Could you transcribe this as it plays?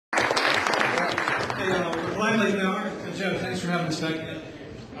BlackLight Power. Joe, thanks for having us back again.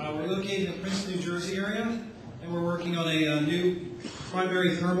 We're located in the Princeton, New Jersey area, and we're working on a new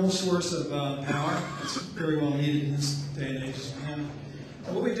primary thermal source of power. It's very well needed in this day and age.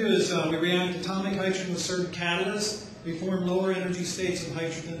 What we do is we react atomic hydrogen with certain catalysts. We form lower energy states of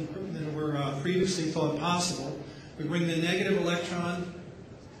hydrogen than were previously thought possible. We bring the negative electron,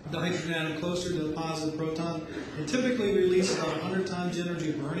 the hydrogen atom, closer to the positive proton, and typically release about 100 times the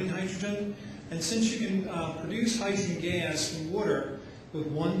energy of burning hydrogen. And since you can produce hydrogen gas from water with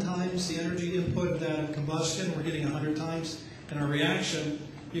 1 times the energy input of that of combustion, we're getting 100 times in our reaction,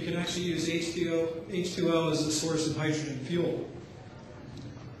 you can actually use H2O as a source of hydrogen fuel.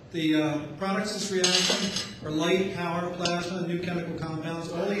 The products of this reaction are light, power, plasma, new chemical compounds.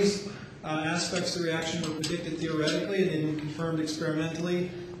 All these aspects of the reaction were predicted theoretically and they've been confirmed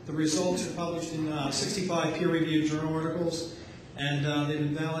experimentally. The results are published in 65 peer-reviewed journal articles, and they've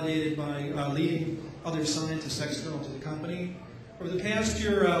been validated by leading other scientists external to the company. Over the past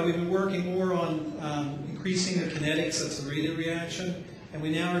year, we've been working more on increasing the kinetics, that's the rate of reaction, and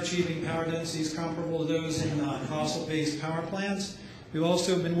we now are achieving power densities comparable to those in fossil-based power plants. We've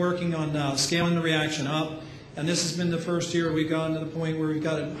also been working on scaling the reaction up, and this has been the first year we've gotten to the point where we've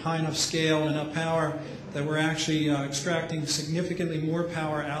got a high enough scale and enough power that we're actually extracting significantly more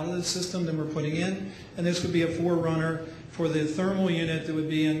power out of the system than we're putting in, and this would be a forerunner for the thermal unit that would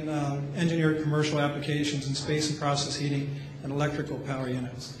be in engineered commercial applications in space and process heating and electrical power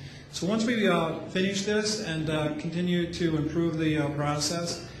units. So once we finish this and continue to improve the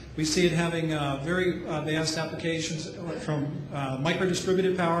process, we see it having very vast applications from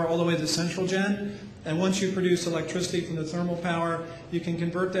micro-distributed power all the way to central gen. And once you produce electricity from the thermal power, you can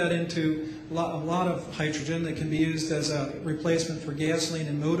convert that into a lot of hydrogen that can be used as a replacement for gasoline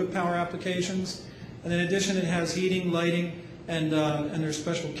and motive power applications. And in addition, it has heating, lighting, and there's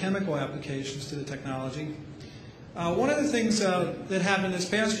special chemical applications to the technology. One of the things that happened this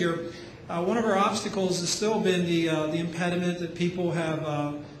past year, one of our obstacles has still been the impediment that people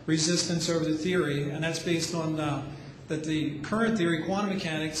have resistance over the theory, and that's based on that the current theory, quantum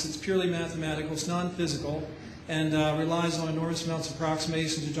mechanics, it's purely mathematical, it's non-physical, and relies on enormous amounts of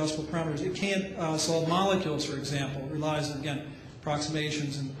approximations, adjustable parameters. It can't solve molecules, for example. It relies on, again,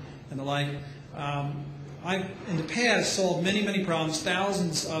 approximations and the like. I've, in the past, solved many, many problems,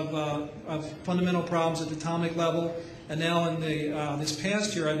 thousands of fundamental problems at the atomic level, and now in this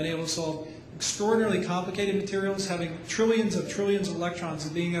past year I've been able to solve extraordinarily complicated materials, having trillions of electrons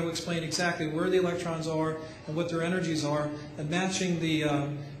and being able to explain exactly where the electrons are and what their energies are, and matching the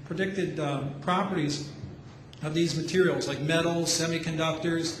predicted properties of these materials like metals,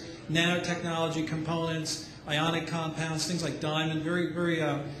 semiconductors, nanotechnology components, ionic compounds, things like diamond, very, very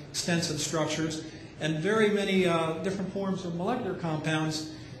extensive structures, and very many different forms of molecular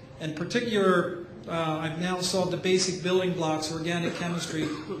compounds. In particular, I've now solved the basic building blocks of organic chemistry,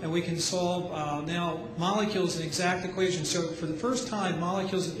 and we can solve now molecules in exact equations. So for the first time,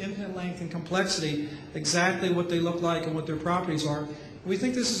 molecules of infinite length and complexity, exactly what they look like and what their properties are. We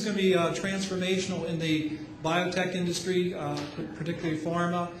think this is going to be transformational in the biotech industry, particularly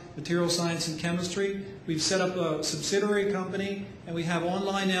pharma, material science, and chemistry. We've set up a subsidiary company, and we have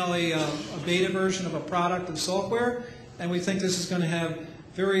online now a beta version of a product and software, and we think this is going to have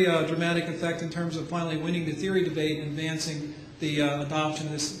very dramatic effect in terms of finally winning the theory debate and advancing the adoption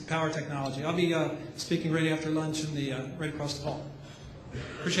of this power technology. I'll be speaking right after lunch in the right across the hall.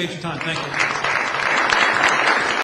 Appreciate your time. Thank you.